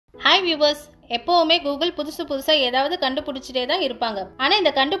Hi viewers, எப்பவுமே Google புதுசா ஏதாவது கண்டுபிடிச்சிட்டே தான் இருப்பாங்க. ஆனா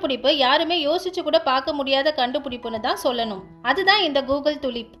இந்த கண்டுபிடிப்பு யாருமே யோசிச்சு கூட பார்க்க முடியாத கண்டுபிடிப்புன்னு தான் சொல்லணும். அதுதான் இந்த கூகுள்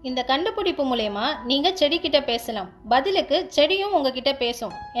துலிப். இந்த கண்டுபிடிப்பு மூலமா நீங்க செடி கிட்ட பேசலாம். பதிலுக்கு செடியும் உங்ககிட்ட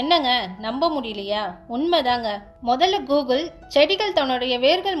பேசும். என்னங்க நம்ப முடியலையா? உண்மைதாங்க. முதல்ல கூகுள் செடிகள் தன்னுடைய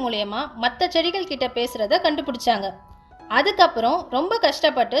வேர்கள் மூலமா மற்ற செடிகள் கிட்ட பேசுறத கண்டுபிடிச்சாங்க. அதுக்கப்புறம் ரொம்ப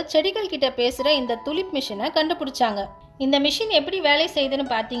கஷ்டப்பட்டு செடிகள் கிட்ட பேசுற இந்த துலிப் மிஷினை கண்டுபிடிச்சாங்க. இந்த மிஷின் எப்படி வேலை செய்யுதுன்னு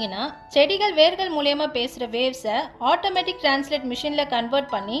பார்த்தீங்கன்னா, செடிகள் வேர்கள் மூலமா பேசுற வேவ்ஸை ஆட்டோமேட்டிக் டிரான்ஸ்லேட் மிஷின்ல கன்வெர்ட்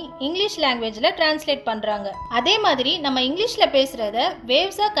பண்ணி இங்கிலீஷ் லாங்குவேஜ்ல டிரான்ஸ்லேட் பண்றாங்க. அதே மாதிரி நம்ம இங்கிலீஷ்ல பேசுறத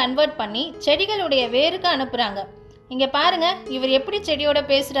வேவ்ஸா கன்வெர்ட் பண்ணி செடிகளுடைய வேருக்கு அனுப்புறாங்க. இங்க பாருங்க இவர் எப்படி செடியோட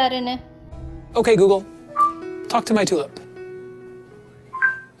பேசுறாருன்னு. Okay Google, talk to my tulip.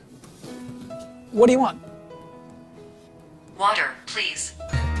 What do you want? Water, please.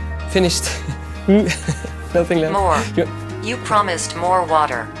 Finished. Nothing left. More. You promised more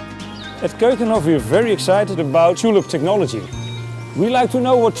water. At Keukenhof we are very excited about tulip technology. We like to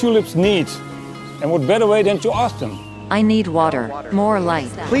know what tulips need, and what better way than to ask them. I need water, more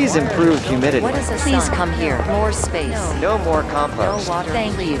light. Please improve humidity. What is a Please sun? Come here. More space. No more compost. No water,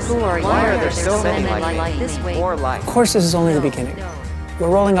 Thank please. you. Who are Why you? are there so many like this way? More light. Of course, this is only the beginning.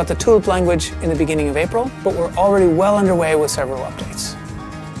 We're rolling out the Tulip language in the beginning of April, but we're already well underway with several updates.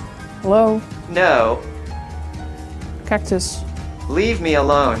 Hello? No. Cactus. Leave me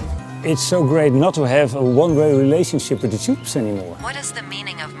alone. It's so great not to have a one-way relationship with the tulips anymore. What is the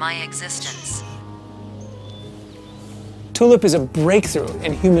meaning of my existence? Tulip is a breakthrough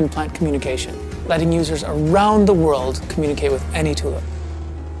in human-plant communication, letting users around the world communicate with any tulip.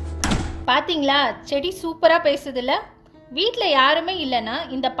 பாத்தீங்களா செடி சூப்பரா பேசுதுல. வீட்ல யாருமே இல்லனா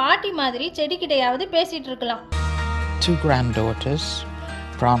இந்த பாட்டி மாதிரி செடி கிட்டயாவது பேசிட்டு இருக்கலாம். 2 granddaughters,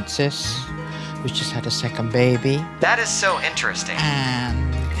 Frances, which just had a second baby. That is so interesting.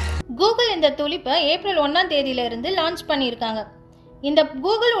 And Google இந்த துலிப்பை ஏப்ரல் 1ஆம் தேதியில இருந்து லான்ச் பண்ணியிருக்காங்க. இந்த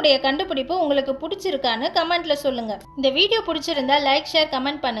கூகுள் உடைய கண்டுபிடிப்பு உங்களுக்கு பிடிச்சிருக்கான்னு கமெண்ட்ல சொல்லுங்க. இந்த வீடியோ பிடிச்சிருந்தா லைக், ஷேர்,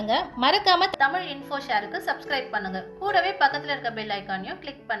 கமெண்ட் பண்ணுங்க. மறக்காம தமிழ் இன்ஃபோ ஷேருக்கு சப்ஸ்கிரைப் பண்ணுங்க. கூடவே பக்கத்துல இருக்க பெல் ஐகானையும்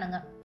கிளிக் பண்ணுங்க.